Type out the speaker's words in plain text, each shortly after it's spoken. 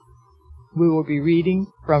We will be reading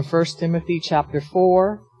from 1 Timothy chapter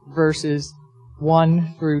 4, verses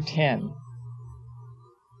 1 through 10.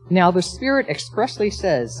 Now the Spirit expressly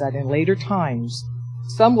says that in later times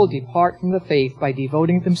some will depart from the faith by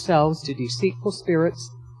devoting themselves to deceitful spirits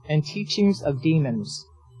and teachings of demons,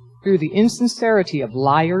 through the insincerity of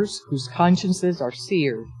liars whose consciences are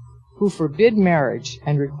seared, who forbid marriage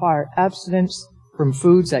and require abstinence from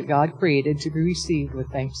foods that God created to be received with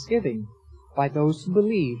thanksgiving by those who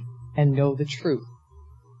believe and know the truth.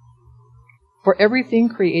 For everything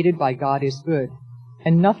created by God is good,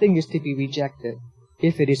 and nothing is to be rejected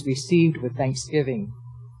if it is received with thanksgiving,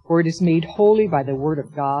 for it is made holy by the word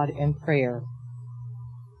of God and prayer.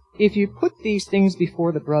 If you put these things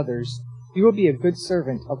before the brothers, you will be a good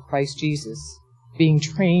servant of Christ Jesus, being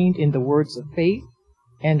trained in the words of faith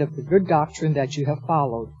and of the good doctrine that you have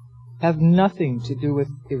followed. Have nothing to do with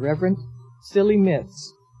irreverent, silly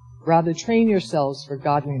myths. Rather, train yourselves for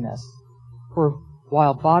godliness. For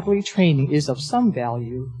while bodily training is of some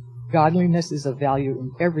value, godliness is of value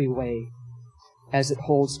in every way, as it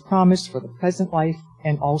holds promise for the present life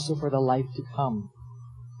and also for the life to come.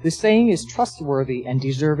 The saying is trustworthy and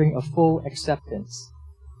deserving of full acceptance.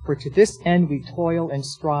 For to this end we toil and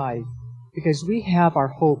strive, because we have our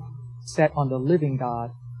hope set on the living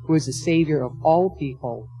God, who is the Savior of all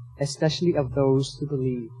people, especially of those who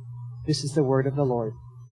believe. This is the word of the Lord.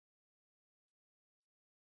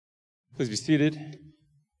 Please be seated.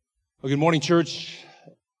 Well, good morning, church.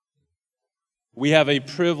 We have a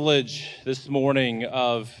privilege this morning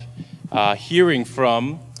of hearing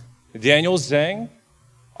from Daniel Zhang,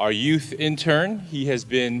 our youth intern. He has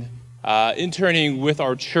been interning with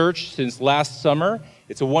our church since last summer.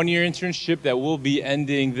 It's a one-year internship that will be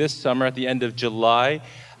ending this summer at the end of July.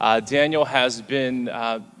 Daniel has been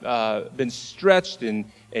stretched and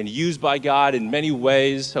used by God in many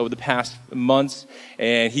ways over the past months,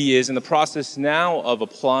 and he is in the process now of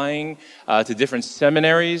applying to different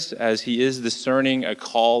seminaries as he is discerning a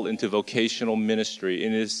call into vocational ministry.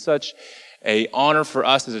 And it is such an honor for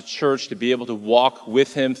us as a church to be able to walk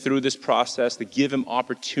with him through this process, to give him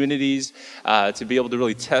opportunities to be able to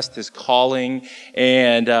really test his calling.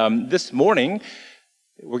 And this morning,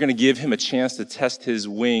 we're going to give him a chance to test his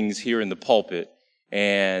wings here in the pulpit.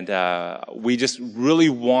 And we just really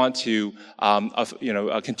want to,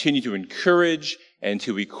 continue to encourage and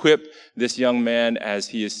to equip this young man as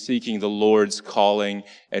he is seeking the Lord's calling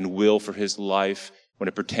and will for his life when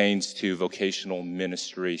it pertains to vocational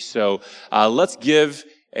ministry. So let's give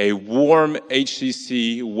a warm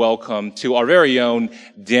HCC welcome to our very own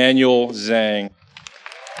Daniel Zhang.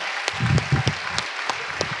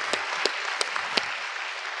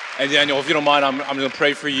 And Daniel, if you don't mind, I'm going to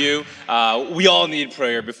pray for you. We all need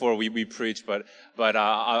prayer before we preach, but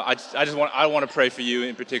I want to pray for you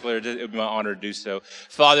in particular. It would be my honor to do so.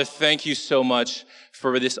 Father, thank you so much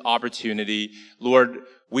for this opportunity. Lord,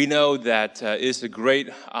 we know that it's a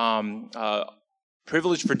great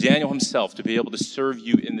privilege for Daniel himself to be able to serve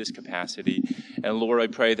you in this capacity. And Lord, I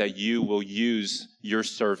pray that you will use your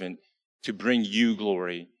servant to bring you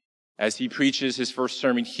glory. As he preaches his first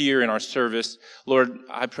sermon here in our service, Lord,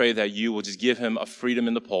 I pray that you will just give him a freedom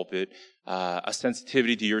in the pulpit, a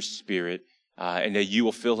sensitivity to your spirit, and that you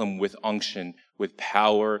will fill him with unction, with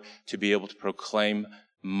power to be able to proclaim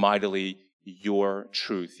mightily your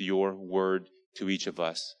truth, your word to each of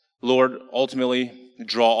us. Lord, ultimately,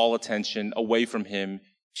 draw all attention away from him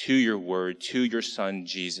to your word, to your son,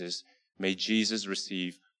 Jesus. May Jesus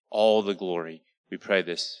receive all the glory. We pray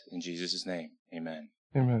this in Jesus' name. Amen.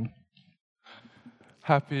 Amen.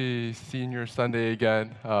 Happy Senior Sunday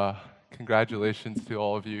again. Congratulations to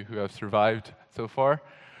all of you who have survived so far.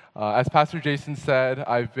 As Pastor Jason said,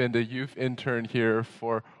 I've been the youth intern here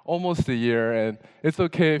for almost a year, and it's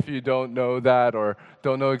okay if you don't know that or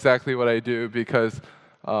don't know exactly what I do, because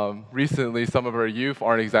recently some of our youth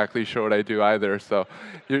aren't exactly sure what I do either, so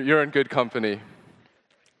you're in good company.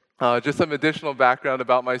 Just some additional background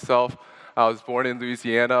about myself. I was born in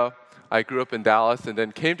Louisiana. I grew up in Dallas and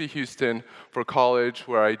then came to Houston for college,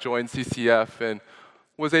 where I joined CCF and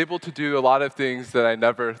was able to do a lot of things that I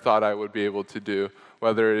never thought I would be able to do,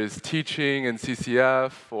 whether it is teaching in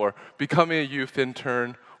CCF or becoming a youth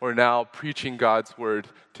intern or now preaching God's word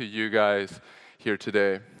to you guys here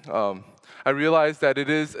today. I realized that it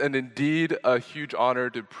is indeed a huge honor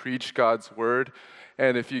to preach God's word,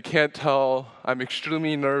 and if you can't tell, I'm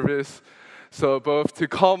extremely nervous. So both to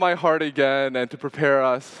calm my heart again and to prepare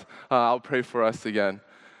us, I'll pray for us again.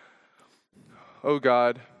 Oh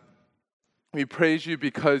God, we praise you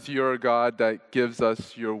because you're a God that gives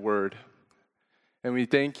us your word. And we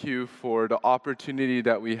thank you for the opportunity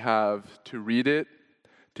that we have to read it,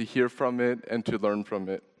 to hear from it, and to learn from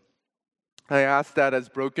it. I ask that as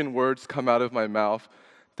broken words come out of my mouth,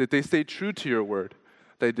 that they stay true to your word,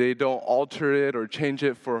 that they don't alter it or change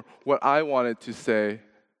it for what I want it to say,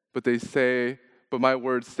 but my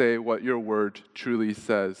words say what your word truly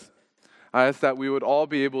says. I ask that we would all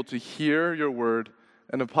be able to hear your word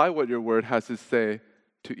and apply what your word has to say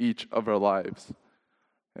to each of our lives.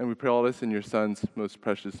 And we pray all this in your Son's most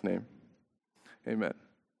precious name. Amen.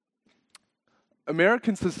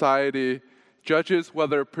 American society judges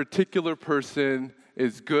whether a particular person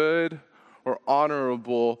is good or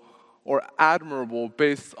honorable or admirable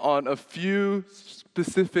based on a few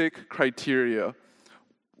specific criteria,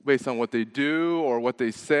 based on what they do or what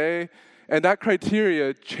they say, and that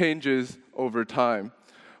criteria changes over time.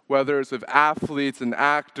 Whether it's with athletes and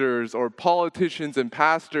actors or politicians and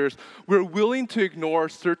pastors, we're willing to ignore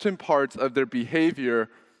certain parts of their behavior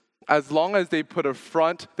as long as they put a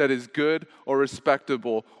front that is good or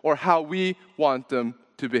respectable or how we want them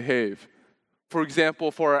to behave. For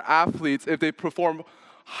example, for our athletes, if they perform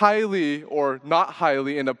highly or not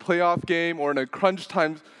highly in a playoff game or in a crunch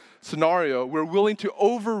time scenario, we're willing to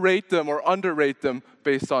overrate them or underrate them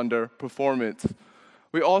based on their performance.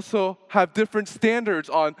 We also have different standards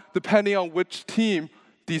depending on which team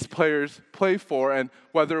these players play for and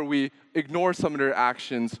whether we ignore some of their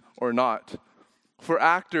actions or not. For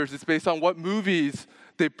actors, it's based on what movies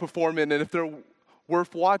they perform in and if they're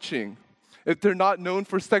worth watching, if they're not known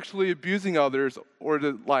for sexually abusing others or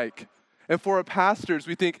the like. And for our pastors,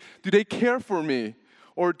 we think, do they care for me?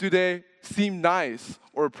 Or do they seem nice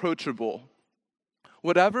or approachable?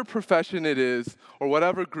 Whatever profession it is, or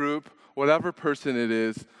whatever group, whatever person it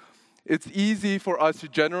is, it's easy for us to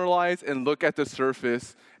generalize and look at the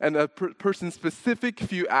surface and a person's specific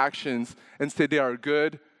few actions and say they are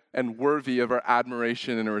good and worthy of our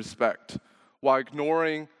admiration and respect, while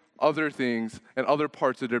ignoring other things and other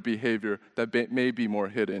parts of their behavior that may be more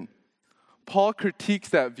hidden. Paul critiques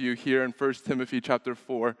that view here in 1 Timothy chapter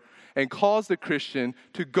 4 and calls the Christian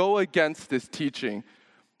to go against this teaching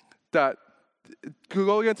that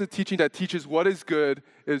teaches what is good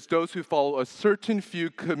is those who follow a certain few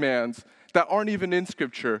commands that aren't even in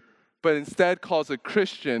Scripture, but instead calls a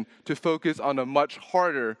Christian to focus on a much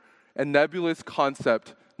harder and nebulous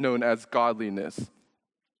concept known as godliness.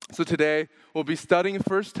 So today, we'll be studying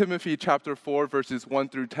 1 Timothy chapter 4, verses 1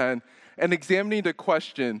 through 10, and examining the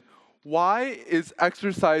question, why is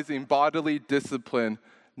exercising bodily discipline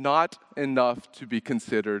not enough to be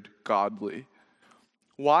considered godly?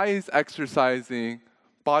 Why is exercising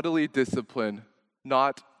bodily discipline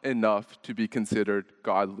not enough to be considered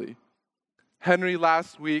godly? Henry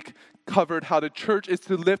last week covered how the church is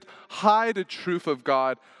to lift high the truth of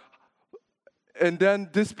God. And then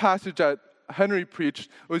this passage that Henry preached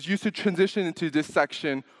was used to transition into this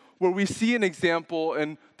section where we see an example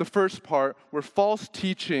in the first part where false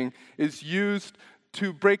teaching is used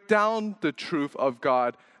to break down the truth of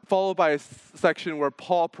God, followed by a section where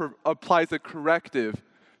Paul applies a corrective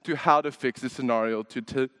to how to fix the scenario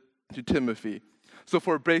to Timothy. So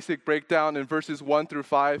for a basic breakdown, in verses 1 through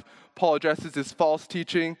 5, Paul addresses this false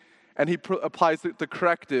teaching, and he applies the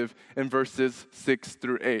corrective in verses 6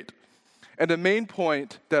 through 8. And the main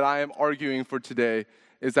point that I am arguing for today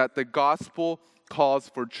is that the gospel calls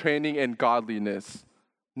for training in godliness,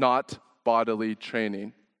 not bodily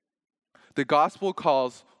training. The gospel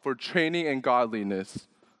calls for training in godliness,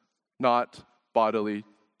 not bodily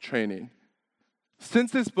training.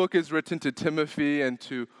 Since this book is written to Timothy and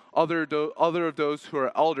to other of those who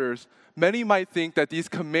are elders, many might think that these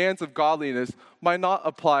commands of godliness might not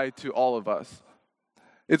apply to all of us.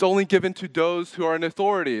 It's only given to those who are in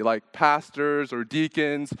authority, like pastors or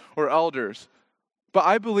deacons or elders. But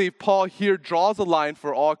I believe Paul here draws a line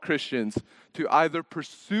for all Christians to either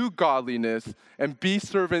pursue godliness and be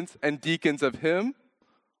servants and deacons of him,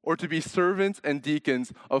 or to be servants and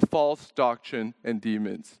deacons of false doctrine and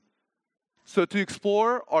demons. So to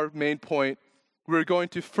explore our main point, we're going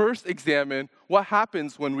to first examine what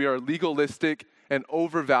happens when we are legalistic and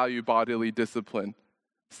overvalue bodily discipline.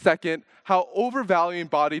 Second, how overvaluing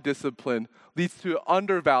body discipline leads to an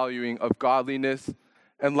undervaluing of godliness.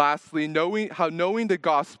 And lastly, how knowing the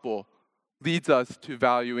gospel leads us to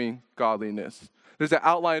valuing godliness. There's an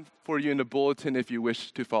outline for you in the bulletin if you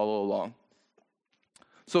wish to follow along.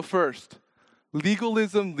 So first,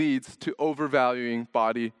 legalism leads to overvaluing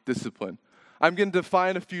body discipline. I'm going to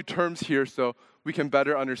define a few terms here so we can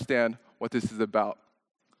better understand what this is about.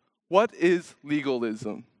 What is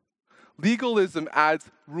legalism? Legalism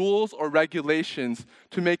adds rules or regulations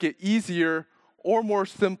to make it easier or more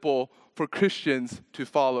simple for Christians to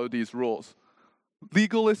follow these rules.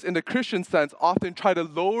 Legalists in the Christian sense often try to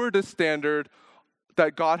lower the standard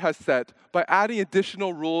that God has set by adding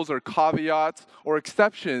additional rules or caveats or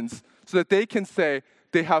exceptions so that they can say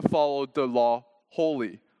they have followed the law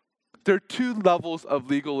wholly. There are two levels of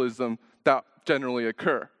legalism that generally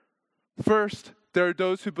occur. First, there are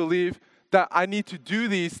those who believe that I need to do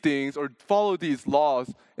these things or follow these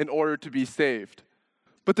laws in order to be saved.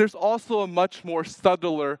 But there's also a much more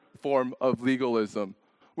subtler form of legalism,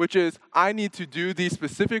 which is I need to do these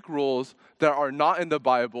specific rules that are not in the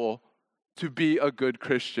Bible to be a good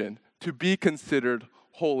Christian, to be considered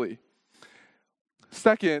holy.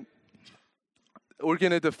 Second, we're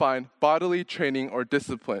going to define bodily training or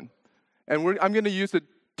discipline. And I'm going to use the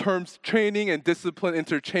terms training and discipline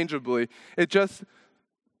interchangeably. It's just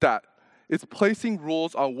that. It's placing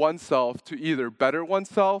rules on oneself to either better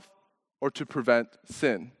oneself or to prevent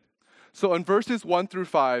sin. So in verses 1 through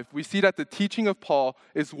 5, we see that the teaching of Paul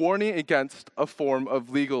is warning against a form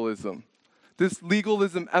of legalism. This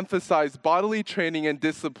legalism emphasized bodily training and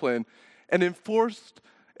discipline and involved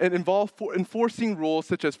enforcing rules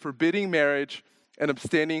such as forbidding marriage and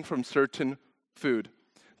abstaining from certain food.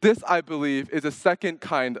 This, I believe, is a second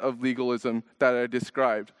kind of legalism that I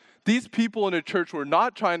described. These people in the church were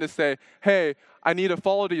not trying to say, hey, I need to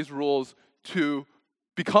follow these rules to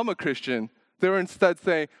become a Christian. They were instead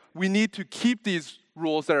saying, we need to keep these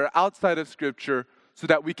rules that are outside of Scripture so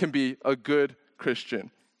that we can be a good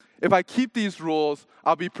Christian. If I keep these rules,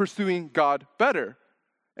 I'll be pursuing God better.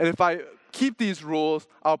 And if I keep these rules,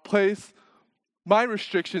 I'll place my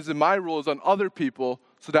restrictions and my rules on other people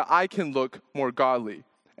so that I can look more godly.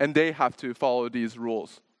 And they have to follow these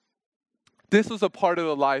rules. This was a part of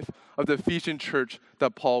the life of the Ephesian church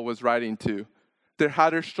that Paul was writing to. They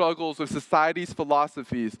had their struggles with society's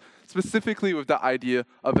philosophies, specifically with the idea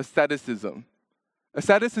of asceticism.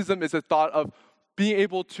 Asceticism is a thought of being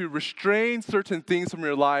able to restrain certain things from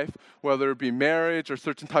your life, whether it be marriage or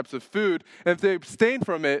certain types of food, and if they abstain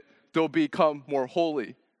from it, they'll become more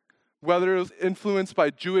holy. Whether it was influenced by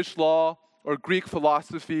Jewish law or Greek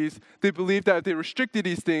philosophies, they believed that if they restricted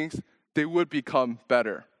these things, they would become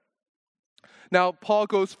better. Now, Paul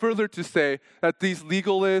goes further to say that these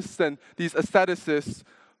legalists and these asceticists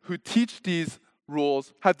who teach these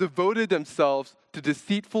rules have devoted themselves to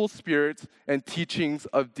deceitful spirits and teachings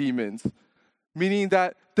of demons, meaning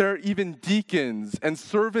that there are even deacons and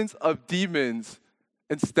servants of demons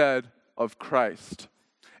instead of Christ,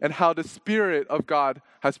 and how the Spirit of God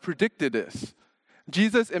has predicted this.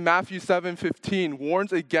 Jesus in Matthew 7:15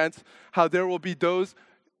 warns against how there will be those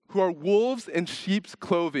who are wolves in sheep's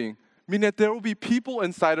clothing, meaning that there will be people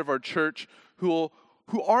inside of our church who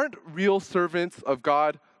aren't real servants of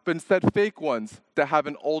God, but instead fake ones that have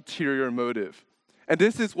an ulterior motive. And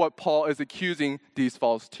this is what Paul is accusing these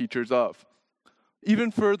false teachers of.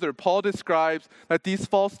 Even further, Paul describes that these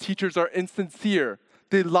false teachers are insincere,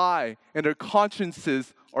 they lie, and their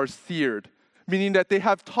consciences are seared, meaning that they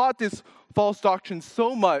have taught this false doctrine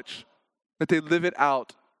so much that they live it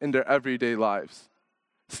out in their everyday lives.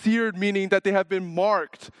 Seared meaning that they have been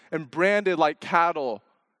marked and branded like cattle,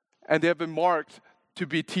 and they have been marked to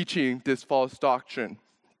be teaching this false doctrine.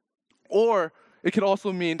 Or it can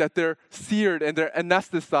also mean that they're seared and they're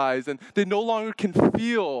anesthetized, and they no longer can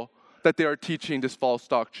feel that they are teaching this false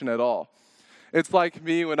doctrine at all. It's like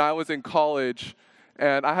me when I was in college,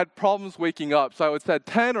 and I had problems waking up, so I would set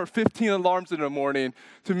 10 or 15 alarms in the morning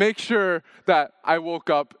to make sure that I woke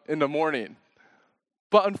up in the morning.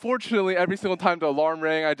 But unfortunately, every single time the alarm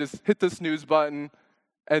rang, I just hit the snooze button,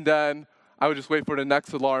 and then I would just wait for the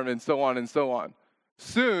next alarm, and so on and so on.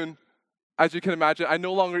 Soon, as you can imagine, I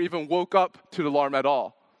no longer even woke up to the alarm at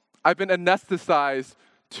all. I've been anesthetized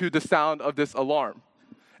to the sound of this alarm.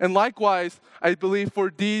 And likewise, I believe for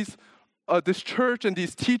this church and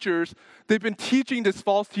these teachers, they've been teaching this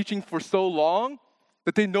false teaching for so long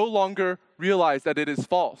that they no longer realize that it is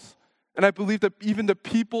false. And I believe that even the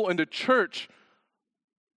people in the church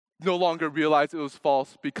no longer realize it was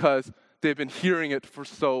false because they've been hearing it for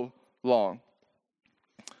so long.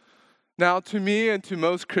 Now, to me and to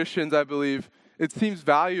most Christians, I believe, it seems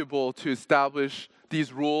valuable to establish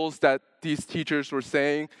these rules that these teachers were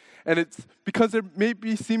saying, and it's because they may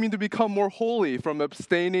be seeming to become more holy from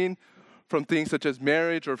abstaining from things such as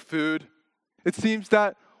marriage or food. It seems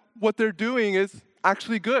that what they're doing is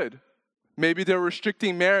actually good. Maybe they're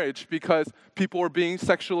restricting marriage because people are being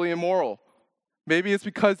sexually immoral. Maybe it's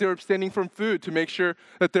because they're abstaining from food to make sure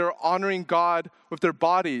that they're honoring God with their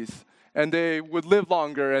bodies and they would live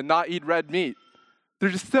longer and not eat red meat. They're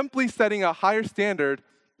just simply setting a higher standard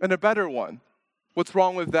and a better one. What's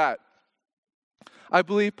wrong with that? I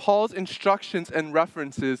believe Paul's instructions and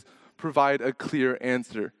references provide a clear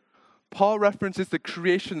answer. Paul references the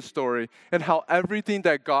creation story and how everything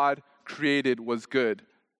that God created was good.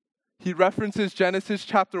 He references Genesis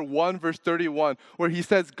chapter 1, verse 31, where he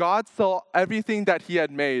says, God saw everything that he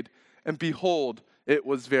had made, and behold, it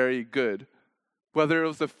was very good. Whether it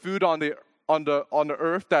was the food on the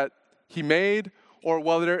earth that he made, or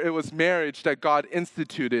whether it was marriage that God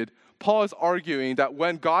instituted, Paul is arguing that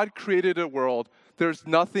when God created a world, there's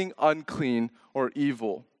nothing unclean or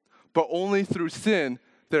evil. But only through sin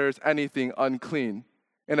there is anything unclean.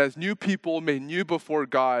 And as new people made new before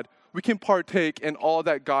God, we can partake in all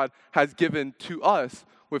that God has given to us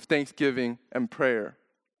with thanksgiving and prayer.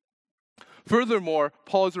 Furthermore,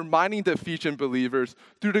 Paul is reminding the Ephesian believers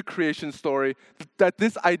through the creation story that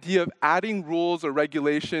this idea of adding rules or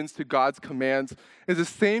regulations to God's commands is the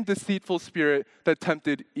same deceitful spirit that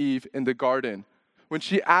tempted Eve in the garden. When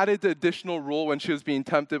she added the additional rule when she was being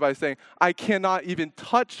tempted by saying, I cannot even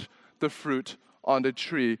touch the fruit on the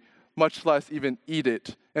tree, much less even eat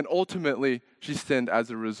it. And ultimately, she sinned as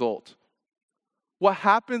a result. What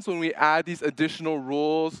happens when we add these additional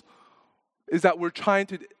rules is that we're trying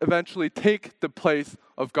to eventually take the place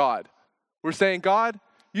of God. We're saying, God,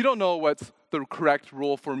 you don't know what's the correct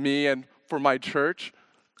rule for me and for my church.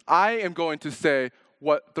 I am going to say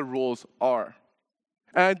what the rules are.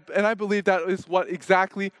 And I believe that is what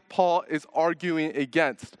exactly Paul is arguing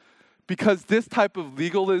against. Because this type of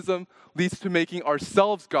legalism leads to making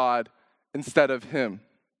ourselves God instead of him.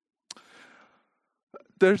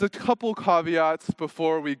 There's a couple caveats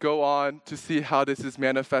before we go on to see how this is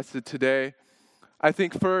manifested today. I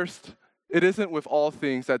think first, it isn't with all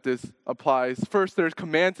things that this applies. First, there's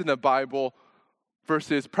commands in the Bible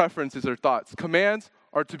versus preferences or thoughts. Commands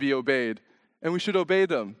are to be obeyed, and we should obey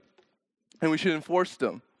them, and we should enforce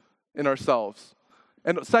them in ourselves.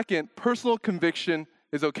 And second, personal conviction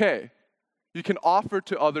is okay. You can offer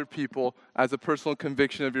to other people as a personal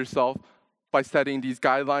conviction of yourself by setting these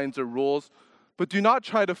guidelines or rules, but do not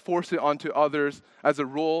try to force it onto others as a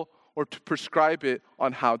rule or to prescribe it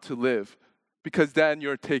on how to live, because then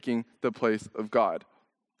you're taking the place of God.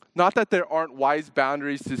 Not that there aren't wise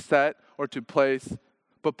boundaries to set or to place,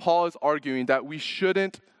 but Paul is arguing that we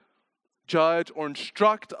shouldn't judge or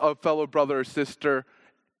instruct a fellow brother or sister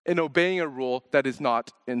in obeying a rule that is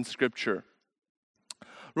not in Scripture.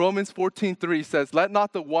 Romans 14:3 says, let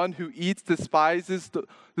not the one who eats despise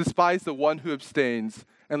the one who abstains,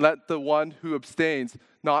 and let the one who abstains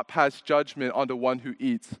not pass judgment on the one who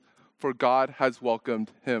eats, for God has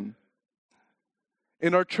welcomed him.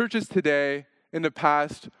 In our churches today, in the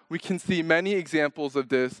past, we can see many examples of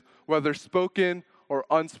this, whether spoken or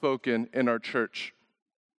unspoken in our church.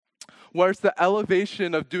 Whereas the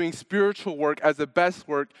elevation of doing spiritual work as the best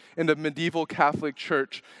work in the medieval Catholic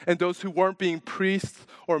Church, and those who weren't being priests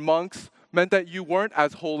or monks, meant that you weren't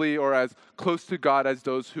as holy or as close to God as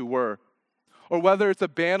those who were. Or whether it's a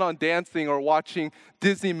ban on dancing or watching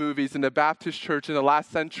Disney movies in the Baptist church in the last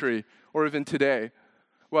century, or even today.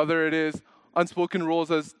 Whether it is unspoken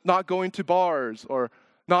rules as not going to bars, or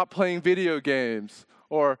not playing video games,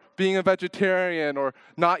 or being a vegetarian, or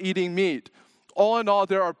not eating meat. All in all,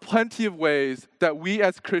 there are plenty of ways that we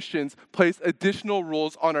as Christians place additional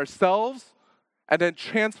rules on ourselves and then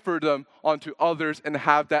transfer them onto others and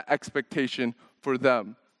have that expectation for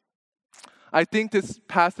them. I think this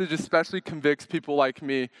passage especially convicts people like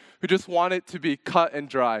me who just want it to be cut and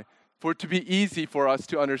dry, for it to be easy for us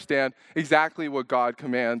to understand exactly what God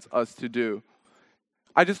commands us to do.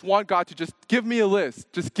 I just want God to just give me a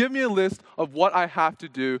list. Just give me a list of what I have to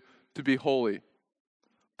do to be holy.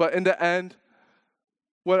 But in the end,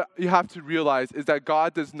 what you have to realize is that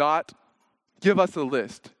God does not give us a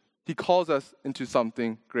list. He calls us into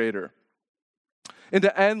something greater. In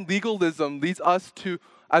the end, legalism leads us to,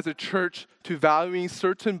 as a church, to valuing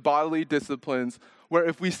certain bodily disciplines where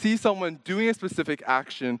if we see someone doing a specific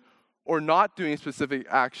action or not doing a specific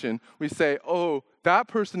action, we say, oh, that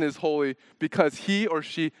person is holy because he or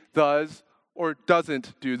she does or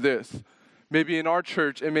doesn't do this. Maybe in our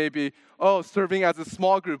church, it may be, serving as a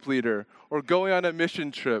small group leader, or going on a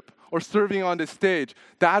mission trip, or serving on the stage.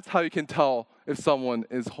 That's how you can tell if someone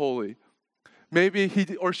is holy. Maybe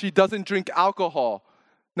he or she doesn't drink alcohol.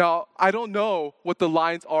 Now, I don't know what the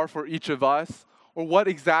lines are for each of us, or what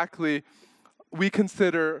exactly we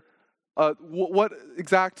consider, what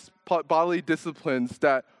exact bodily disciplines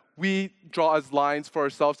that we draw as lines for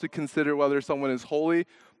ourselves to consider whether someone is holy.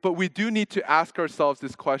 But we do need to ask ourselves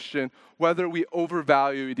this question, whether we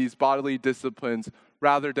overvalue these bodily disciplines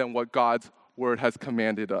rather than what God's word has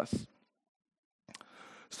commanded us.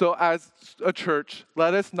 So as a church,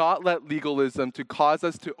 let us not let legalism to cause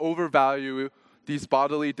us to overvalue these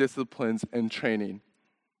bodily disciplines and training.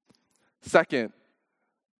 Second,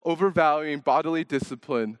 overvaluing bodily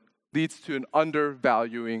discipline leads to an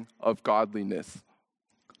undervaluing of godliness.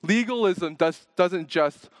 Legalism doesn't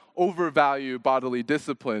just overvalue bodily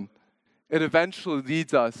discipline. It eventually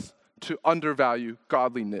leads us to undervalue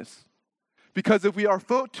godliness. Because if we are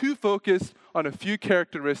too focused on a few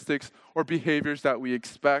characteristics or behaviors that we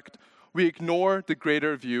expect, we ignore the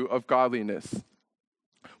greater view of godliness.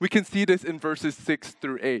 We can see this in verses 6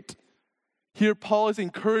 through 8. Here, Paul is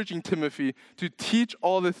encouraging Timothy to teach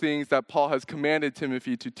all the things that Paul has commanded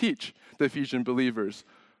Timothy to teach the Ephesian believers,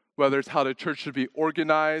 whether it's how the church should be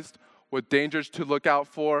organized, what dangers to look out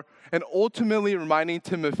for, and ultimately reminding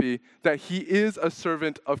Timothy that he is a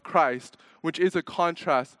servant of Christ, which is a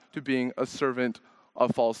contrast to being a servant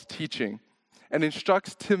of false teaching, and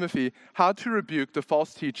instructs Timothy how to rebuke the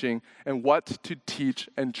false teaching and what to teach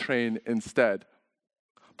and train instead.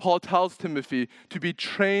 Paul tells Timothy to be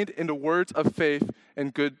trained in the words of faith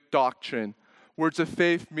and good doctrine. Words of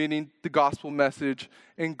faith meaning the gospel message,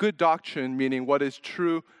 and good doctrine meaning what is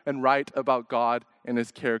true and right about God and his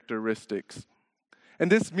characteristics.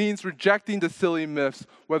 And this means rejecting the silly myths,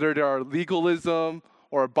 whether they are legalism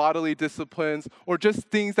or bodily disciplines, or just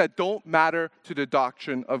things that don't matter to the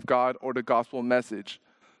doctrine of God or the gospel message.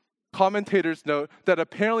 Commentators note that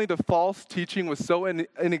apparently the false teaching was so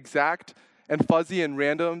inexact and fuzzy and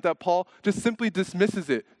random that Paul just simply dismisses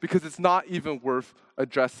it because it's not even worth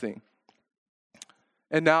addressing.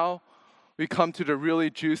 And now we come to the really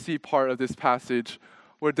juicy part of this passage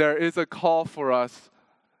where there is a call for us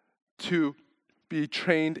to be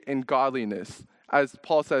trained in godliness. As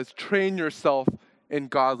Paul says, train yourself in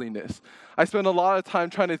godliness. I spent a lot of time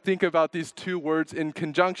trying to think about these two words in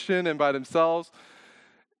conjunction and by themselves,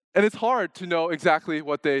 and it's hard to know exactly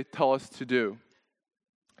what they tell us to do.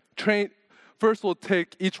 First, we'll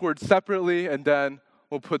take each word separately, and then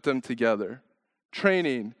we'll put them together.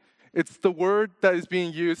 Training. It's the word that is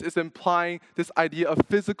being used is implying this idea of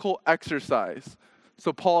physical exercise.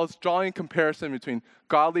 So Paul is drawing a comparison between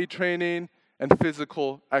godly training and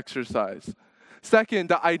physical exercise. Second,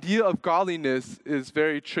 the idea of godliness is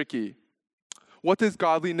very tricky. What does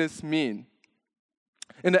godliness mean?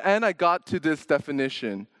 In the end, I got to this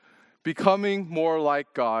definition: becoming more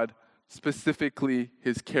like God, specifically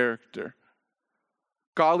his character.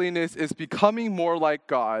 Godliness is becoming more like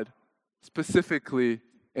God, specifically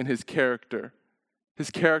in his character. His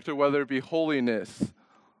character, whether it be holiness,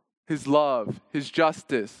 his love, his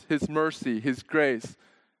justice, his mercy, his grace,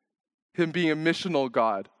 him being a missional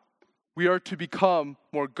God. We are to become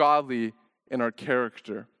more godly in our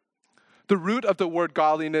character. The root of the word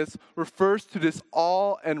godliness refers to this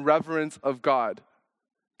awe and reverence of God.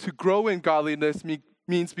 To grow in godliness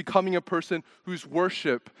means becoming a person whose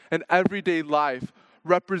worship and everyday life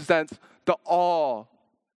represents the awe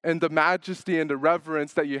and the majesty and the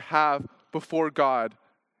reverence that you have before God,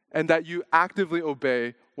 and that you actively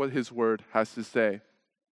obey what his word has to say.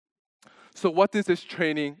 So what does this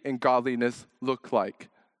training in godliness look like?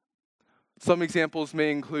 Some examples may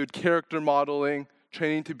include character modeling,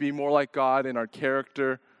 training to be more like God in our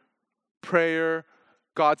character, prayer,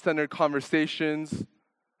 God-centered conversations,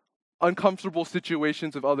 uncomfortable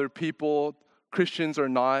situations with other people, Christians or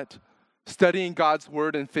not, studying God's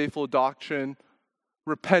word and faithful doctrine,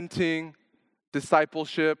 repenting,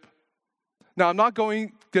 discipleship. Now, I'm not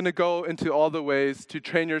going to go into all the ways to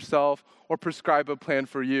train yourself or prescribe a plan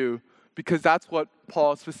for you, because that's what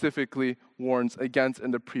Paul specifically warns against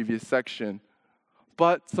in the previous section.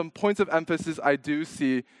 But some points of emphasis I do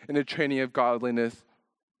see in the training of godliness.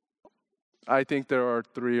 I think there are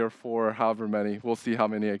 3 or 4, however many. We'll see how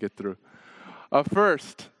many I get through.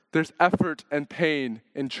 First, there's effort and pain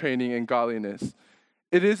in training in godliness.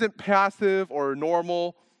 It isn't passive or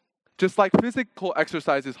normal. Just like physical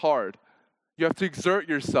exercise is hard, you have to exert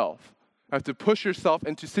yourself. You have to push yourself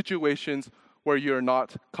into situations where you're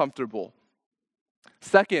not comfortable.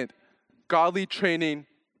 Second, godly training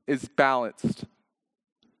is balanced.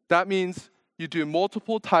 That means you do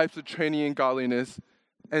multiple types of training in godliness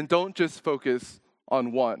and don't just focus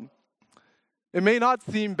on one. It may not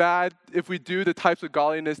seem bad if we do the types of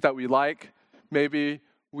godliness that we like. Maybe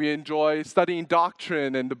we enjoy studying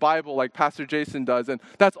doctrine and the Bible like Pastor Jason does, and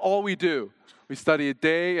that's all we do. We study it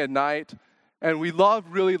day and night, and we love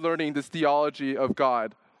really learning this theology of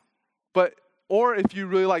God. Or if you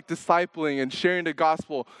really like discipling and sharing the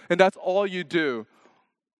gospel, and that's all you do,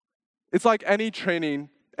 it's like any training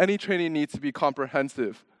needs to be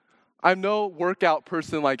comprehensive. I'm no workout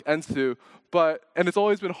person like Ensu, and it's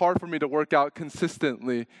always been hard for me to work out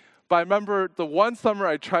consistently. But I remember the one summer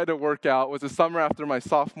I tried to work out was the summer after my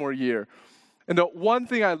sophomore year. And the one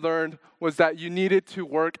thing I learned was that you needed to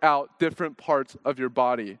work out different parts of your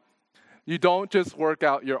body. You don't just work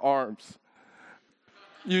out your arms.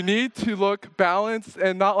 You need to look balanced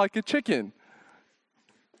and not like a chicken.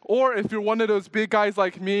 Or if you're one of those big guys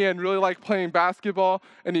like me and really like playing basketball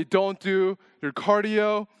and you don't do your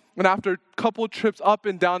cardio, and after a couple trips up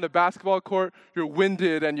and down the basketball court, you're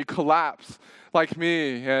winded and you collapse like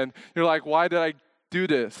me. And you're like, why did I do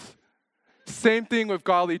this? Same thing with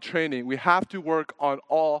godly training. We have to work on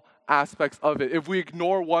all aspects of it. If we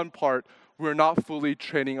ignore one part, we're not fully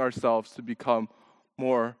training ourselves to become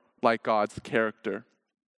more like God's character.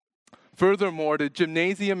 Furthermore, the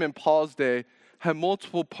gymnasium in Paul's day had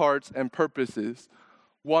multiple parts and purposes.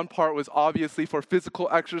 One part was obviously for physical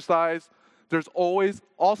exercise. There's always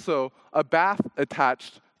also a bath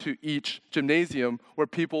attached to each gymnasium where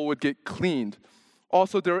people would get cleaned.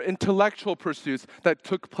 Also, there were intellectual pursuits that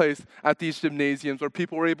took place at these gymnasiums where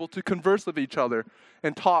people were able to converse with each other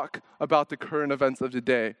and talk about the current events of the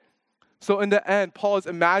day. So in the end, Paul is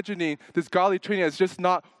imagining this godly training as just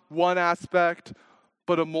not one aspect,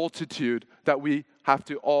 but a multitude that we have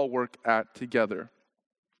to all work at together.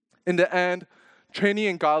 In the end, training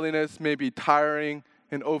in godliness may be tiring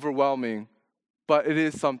and overwhelming, but it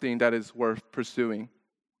is something that is worth pursuing.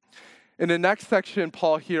 In the next section,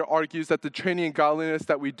 Paul here argues that the training in godliness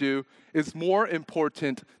that we do is more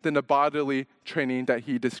important than the bodily training that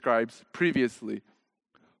he describes previously.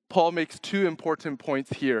 Paul makes two important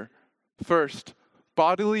points here. First,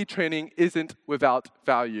 bodily training isn't without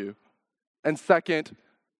value. And second,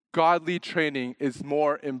 godly training is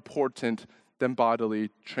more important than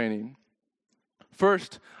bodily training.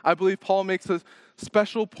 First, I believe Paul makes a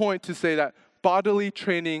special point to say that bodily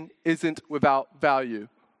training isn't without value.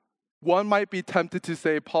 One might be tempted to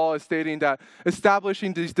say Paul is stating that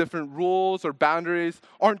establishing these different rules or boundaries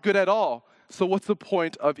aren't good at all. So what's the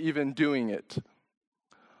point of even doing it?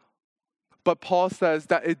 But Paul says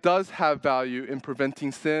that it does have value in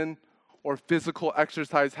preventing sin, or physical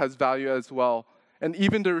exercise has value as well. And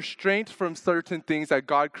even the restraint from certain things that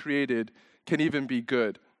God created can even be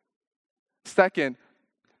good. Second,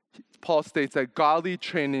 Paul states that godly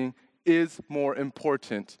training is more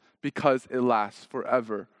important because it lasts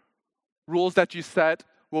forever. Rules that you set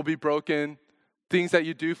will be broken. Things that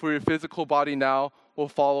you do for your physical body now will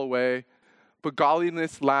fall away. But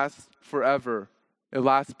godliness lasts forever. It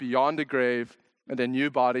lasts beyond the grave and the new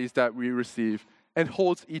bodies that we receive, and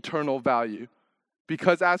holds eternal value.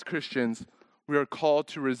 Because as Christians, we are called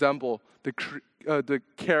to resemble the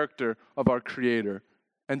character of our Creator.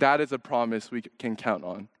 And that is a promise we can count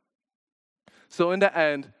on. So in the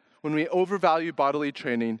end, when we overvalue bodily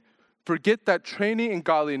training, forget that training in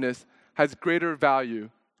godliness has greater value,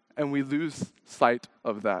 and we lose sight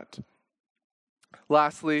of that.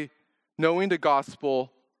 Lastly, knowing the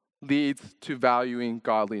gospel leads to valuing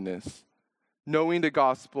godliness. Knowing the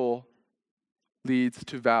gospel leads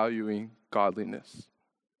to valuing godliness.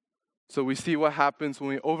 So we see what happens when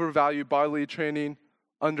we overvalue bodily training,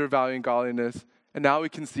 undervaluing godliness, and now we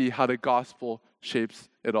can see how the gospel shapes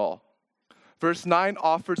it all. Verse 9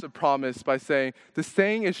 offers a promise by saying, the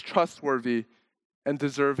saying is trustworthy and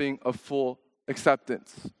deserving of full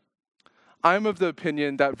acceptance. I'm of the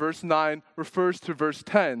opinion that verse 9 refers to verse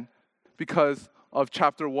 10 because of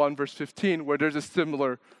chapter 1, verse 15, where there's a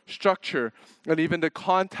similar structure. And even the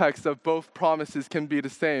context of both promises can be the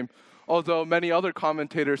same, although many other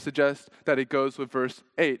commentators suggest that it goes with verse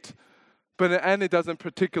 8. But in the end, it doesn't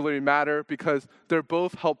particularly matter because they're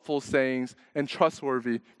both helpful sayings and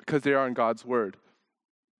trustworthy because they are in God's word.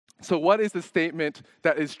 So what is the statement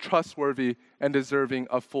that is trustworthy and deserving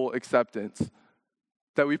of full acceptance?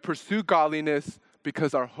 That we pursue godliness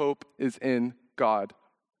because our hope is in God,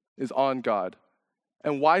 is on God.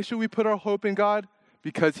 And why should we put our hope in God?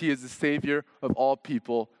 Because He is the Savior of all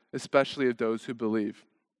people, especially of those who believe.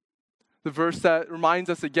 The verse that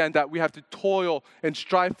reminds us again that we have to toil and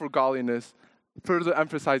strive for godliness, further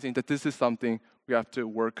emphasizing that this is something we have to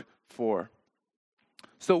work for.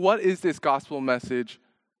 So what is this gospel message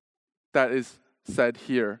that is said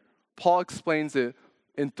here? Paul explains it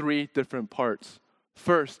in three different parts.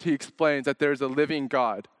 First, he explains that there is a living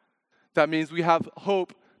God. That means we have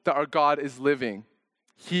hope that our God is living.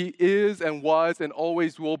 He is and was and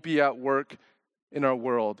always will be at work in our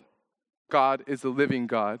world. God is a living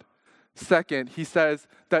God. Second, he says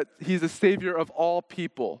that He's a Savior of all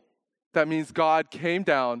people. That means God came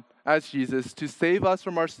down as Jesus to save us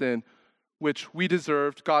from our sin, which we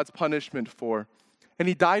deserved God's punishment for. And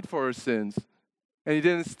He died for our sins. And He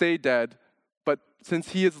didn't stay dead, but since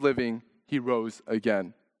He is living, He rose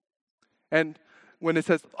again. And when it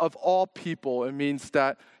says of all people, it means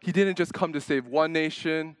that He didn't just come to save one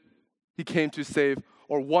nation. He came to save,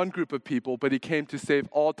 or one group of people, but He came to save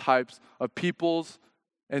all types of peoples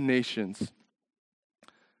and nations.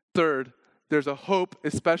 Third, there's a hope,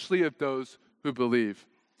 especially of those who believe.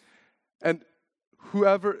 And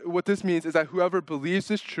what this means is that whoever believes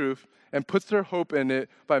this truth and puts their hope in it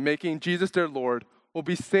by making Jesus their Lord will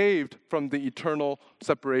be saved from the eternal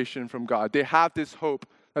separation from God. They have this hope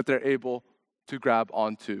that they're able to grab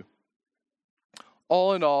onto.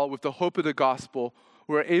 All in all, with the hope of the gospel,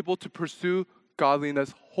 we're able to pursue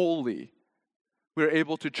godliness wholly. We're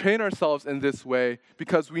able to train ourselves in this way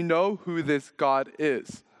because we know who this God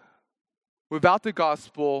is. Without the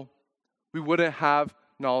gospel, we wouldn't have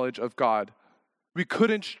knowledge of God. We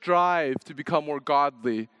couldn't strive to become more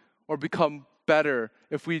godly or become better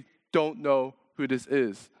if we don't know who this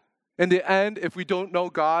is. In the end, if we don't know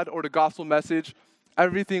God or the gospel message,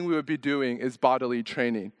 everything we would be doing is bodily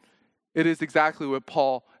training. It is exactly what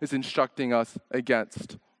Paul is instructing us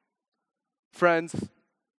against. Friends,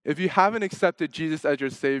 if you haven't accepted Jesus as your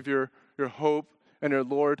Savior, your hope, and your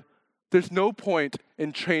Lord, there's no point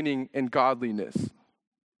in training in godliness.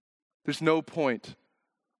 There's no point.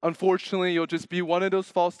 Unfortunately, you'll just be one of those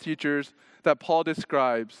false teachers that Paul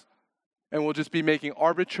describes, and we'll just be making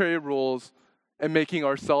arbitrary rules and making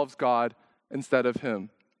ourselves God instead of Him.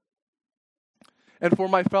 And for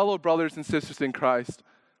my fellow brothers and sisters in Christ,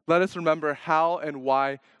 let us remember how and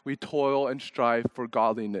why we toil and strive for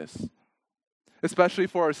godliness. Especially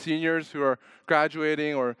for our seniors who are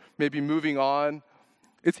graduating or maybe moving on.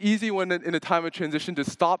 It's easy when in a time of transition to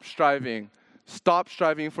stop striving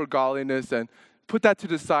for godliness and put that to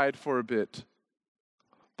the side for a bit.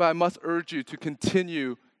 But I must urge you to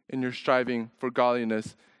continue in your striving for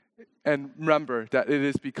godliness and remember that it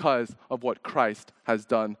is because of what Christ has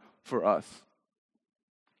done for us.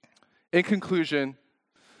 In conclusion,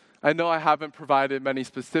 I know I haven't provided many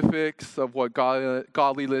specifics of what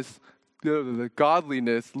godliness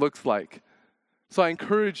looks like. So I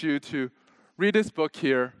encourage you to read this book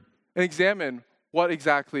here and examine what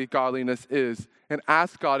exactly godliness is and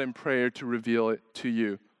ask God in prayer to reveal it to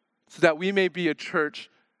you so that we may be a church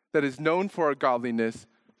that is known for our godliness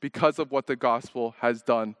because of what the gospel has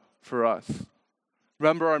done for us.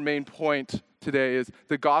 Remember, our main point today is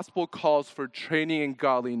the gospel calls for training in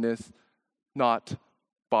godliness, not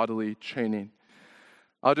bodily training.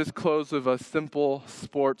 I'll just close with a simple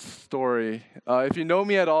sports story. If you know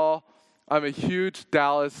me at all, I'm a huge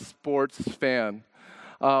Dallas sports fan.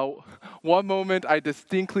 One moment I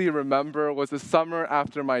distinctly remember was the summer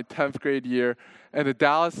after my 10th grade year, and the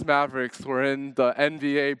Dallas Mavericks were in the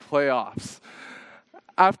NBA playoffs.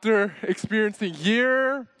 After experiencing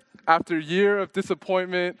year after year of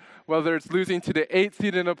disappointment, whether it's losing to the 8th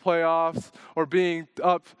seed in the playoffs or being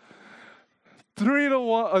up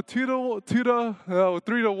 3-1,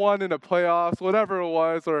 3-1 in the playoffs, whatever it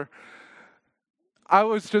was, or I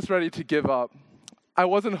was just ready to give up. I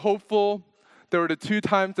wasn't hopeful. There were the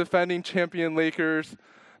 2-time defending champion Lakers.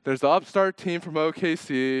 There's the upstart team from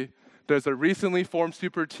OKC. There's a recently formed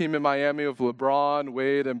super team in Miami of LeBron,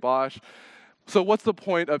 Wade, and Bosh. So what's the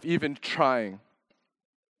point of even trying?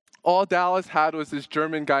 All Dallas had was this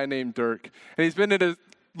German guy named Dirk, and he's been in his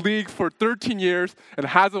league for 13 years and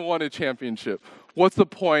hasn't won a championship. What's the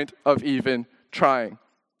point of even trying?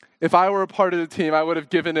 If I were a part of the team, I would have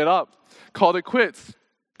given it up, called it quits.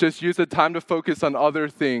 Just use the time to focus on other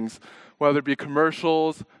things, whether it be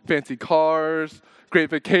commercials, fancy cars,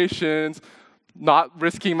 great vacations, not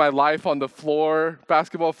risking my life on the floor,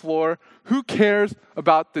 basketball floor. Who cares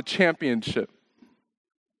about the championship?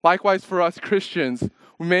 Likewise, for us Christians,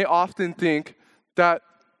 we may often think that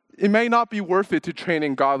it may not be worth it to train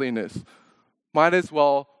in godliness. Might as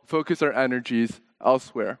well focus our energies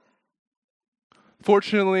elsewhere.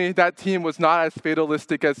 Fortunately, that team was not as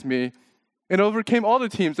fatalistic as me and overcame all the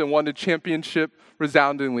teams and won the championship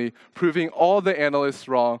resoundingly, proving all the analysts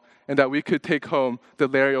wrong and that we could take home the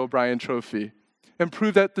Larry O'Brien Trophy and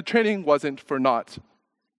prove that the training wasn't for naught.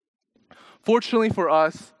 Fortunately for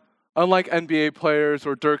us, unlike NBA players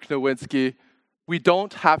or Dirk Nowitzki, we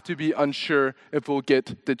don't have to be unsure if we'll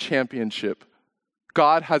get the championship.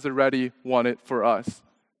 God has already won it for us.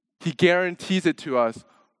 He guarantees it to us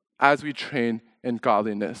as we train in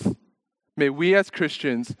godliness. May we as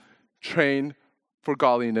Christians train for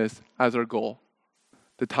godliness as our goal.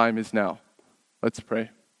 The time is now. Let's pray.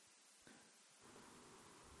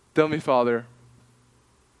 Heavenly Father,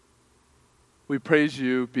 we praise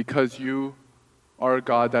you because you are a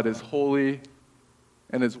God that is holy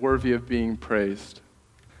and is worthy of being praised.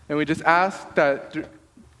 And we just ask that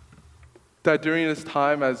during this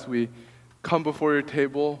time as we come before your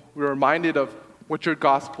table, we're reminded of what your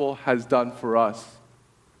gospel has done for us,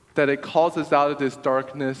 that it calls us out of this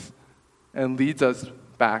darkness and leads us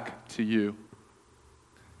back to you.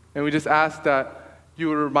 And we just ask that you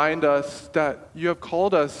would remind us that you have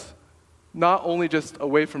called us not only just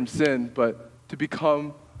away from sin, but to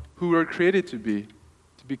become who we're created to be,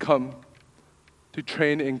 to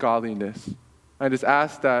train in godliness. I just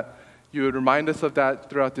ask that you would remind us of that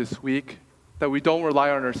throughout this week, that we don't rely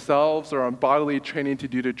on ourselves or on bodily training to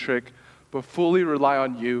do the trick, but fully rely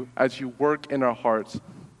on you as you work in our hearts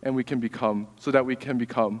so that we can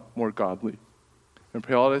become more godly. And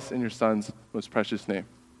pray all this in your Son's most precious name.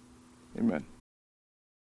 Amen.